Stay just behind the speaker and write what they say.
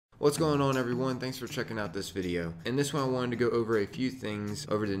What's going on, everyone? Thanks for checking out this video. In this one I wanted to go over a few things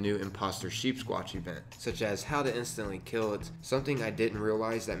over the new Imposter Sheepsquatch event, such as how to instantly kill it, something I didn't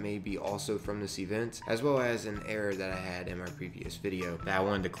realize that may be also from this event, as well as an error that I had in my previous video that I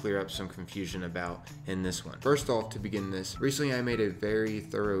wanted to clear up some confusion about in this one. First off, to begin this, recently I made a very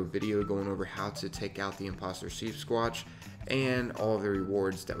thorough video going over how to take out the Imposter Sheepsquatch and all of the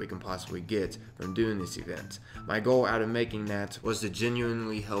rewards that we can possibly get from doing this event. My goal out of making that was to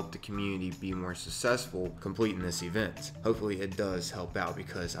genuinely help the community be more successful completing this event. Hopefully it does help out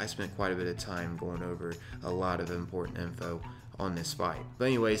because I spent quite a bit of time going over a lot of important info on this fight. But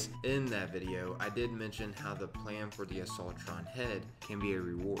anyways, in that video, I did mention how the plan for the Assaultron head can be a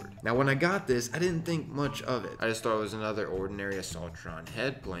reward. Now when I got this, I didn't think much of it. I just thought it was another ordinary Assaultron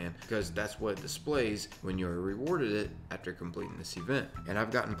head plan because that's what it displays when you're rewarded it after completing this event. And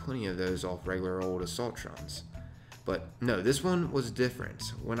I've gotten plenty of those off regular old Assaultrons. But no, this one was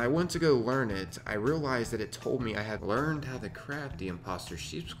different. When I went to go learn it, I realized that it told me I had learned how to craft the Imposter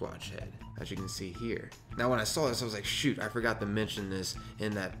Sheepsquatch head, as you can see here. Now when I saw this, I was like, shoot, I forgot to mention this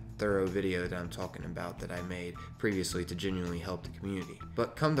in that thorough video that I'm talking about that I made previously to genuinely help the community.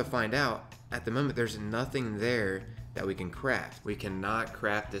 But come to find out, at the moment there's nothing there that we can craft. We cannot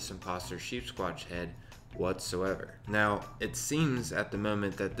craft this Imposter Sheepsquatch head whatsoever. Now it seems at the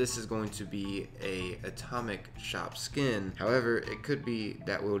moment that this is going to be a atomic shop skin. However, it could be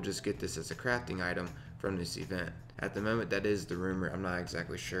that we'll just get this as a crafting item from this event. At the moment, that is the rumor. I'm not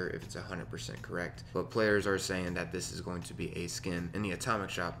exactly sure if it's 100% correct, but players are saying that this is going to be a skin in the atomic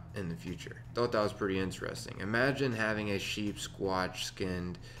shop in the future. Thought that was pretty interesting. Imagine having a Sheepsquatch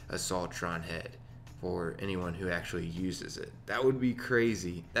skinned Assaultron head for anyone who actually uses it. That would be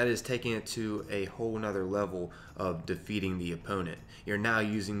crazy. That is taking it to a whole nother level of defeating the opponent. You're now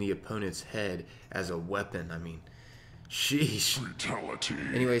using the opponent's head as a weapon. I mean, sheesh. Brutality.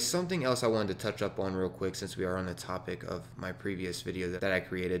 Anyway, something else I wanted to touch up on real quick since we are on the topic of my previous video that I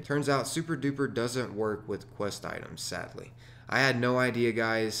created. Turns out Super Duper doesn't work with quest items, sadly. I had no idea,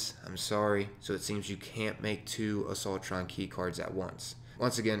 guys. I'm sorry. So it seems you can't make two Assaultron keycards at once.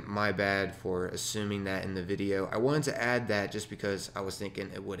 Once again, my bad for assuming that in the video. I wanted to add that just because I was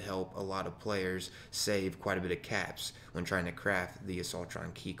thinking it would help a lot of players save quite a bit of caps when trying to craft the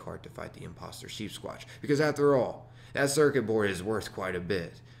Assaultron keycard to fight the Imposter Sheepsquatch. Because after all, that circuit board is worth quite a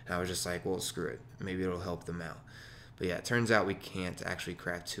bit. And I was just like, well, screw it. Maybe it'll help them out. But yeah, it turns out we can't actually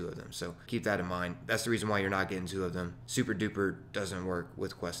craft two of them. So keep that in mind. That's the reason why you're not getting two of them. Super Duper doesn't work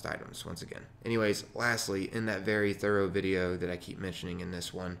with quest items, once again. Anyways, lastly, in that very thorough video that I keep mentioning in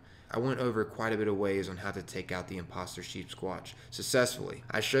this one, I went over quite a bit of ways on how to take out the Imposter Sheepsquatch successfully.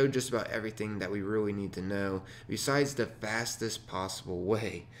 I showed just about everything that we really need to know, besides the fastest possible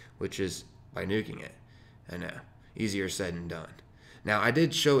way, which is by nuking it. I know, easier said than done. Now, I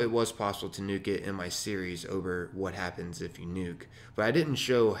did show it was possible to nuke it in my series over what happens if you nuke, but I didn't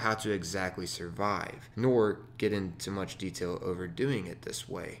show how to exactly survive, nor get into much detail over doing it this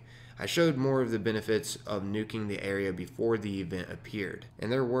way. I showed more of the benefits of nuking the area before the event appeared,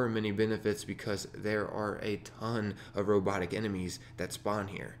 and there were many benefits because there are a ton of robotic enemies that spawn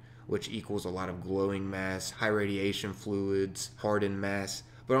here, which equals a lot of glowing mass, high radiation fluids, hardened mass.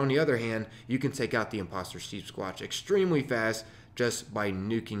 But on the other hand, you can take out the Imposter Sheepsquatch extremely fast just by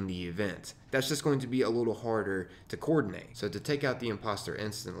nuking the event. That's just going to be a little harder to coordinate. So to take out the imposter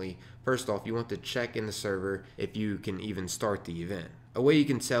instantly, first off, you want to check in the server if you can even start the event. A way you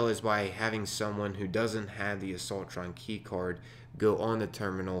can tell is by having someone who doesn't have the Assaultron keycard go on the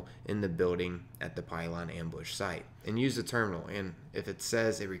terminal in the building at the pylon ambush site and use the terminal, and if it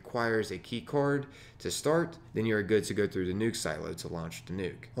says it requires a keycard to start, then you're good to go through the nuke silo to launch the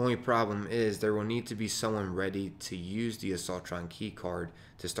nuke. Only problem is there will need to be someone ready to use the Assaultron keycard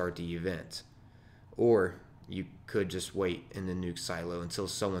to start the event, or you could just wait in the nuke silo until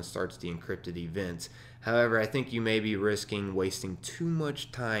someone starts the encrypted event. However, I think you may be risking wasting too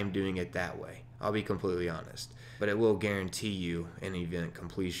much time doing it that way. I'll be completely honest, but it will guarantee you an event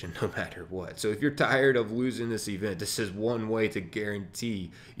completion no matter what. So if you're tired of losing this event, this is one way to guarantee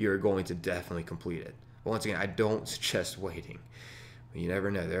you're going to definitely complete it. But once again, I don't suggest waiting. You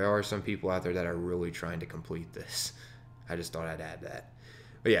never know. There are some people out there that are really trying to complete this. I just thought I'd add that.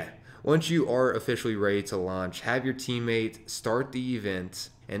 But yeah, once you are officially ready to launch, have your teammate start the event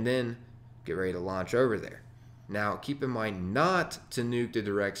and then get ready to launch over there. Now, keep in mind not to nuke the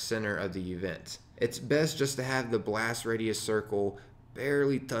direct center of the event. It's best just to have the blast radius circle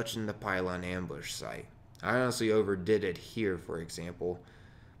barely touching the pylon ambush site. I honestly overdid it here, for example,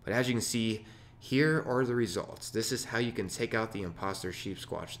 but as you can see, Here are the results. This is how you can take out the Imposter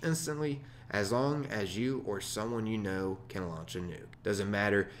Sheepsquatch instantly, as long as you or someone you know can launch a nuke. Doesn't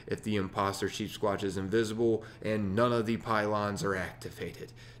matter if the Imposter Sheepsquatch is invisible and none of the pylons are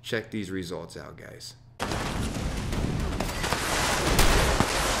activated. Check these results out, guys.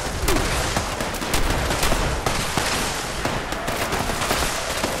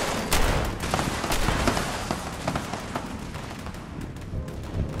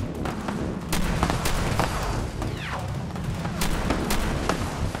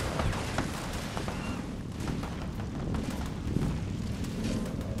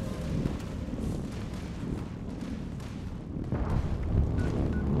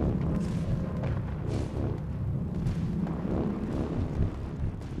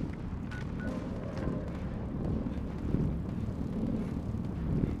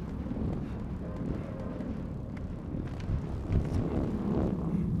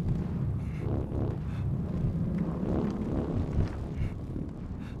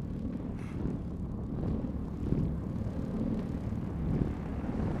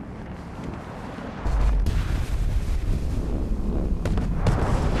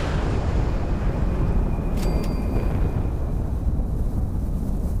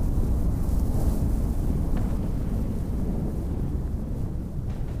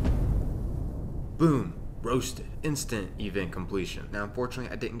 Boom, roasted, instant event completion. Now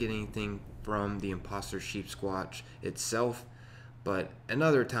unfortunately I didn't get anything from the Imposter Sheepsquatch itself, but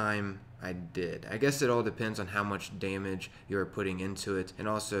another time I did. I guess it all depends on how much damage you're putting into it, and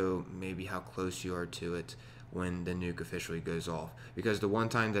also maybe how close you are to it when the nuke officially goes off. Because the one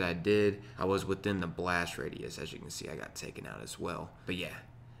time that I did, I was within the blast radius. As you can see, I got taken out as well. But yeah,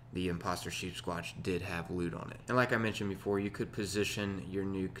 the Imposter Sheepsquatch did have loot on it. And like I mentioned before, you could position your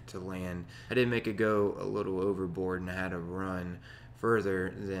nuke to land. I did make it go a little overboard and I had to run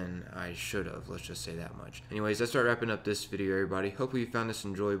further than I should have. Let's just say that much. Anyways, let's start wrapping up this video, everybody. Hopefully you found this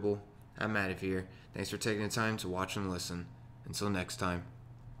enjoyable. I'm out of here. Thanks for taking the time to watch and listen. Until next time,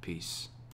 peace.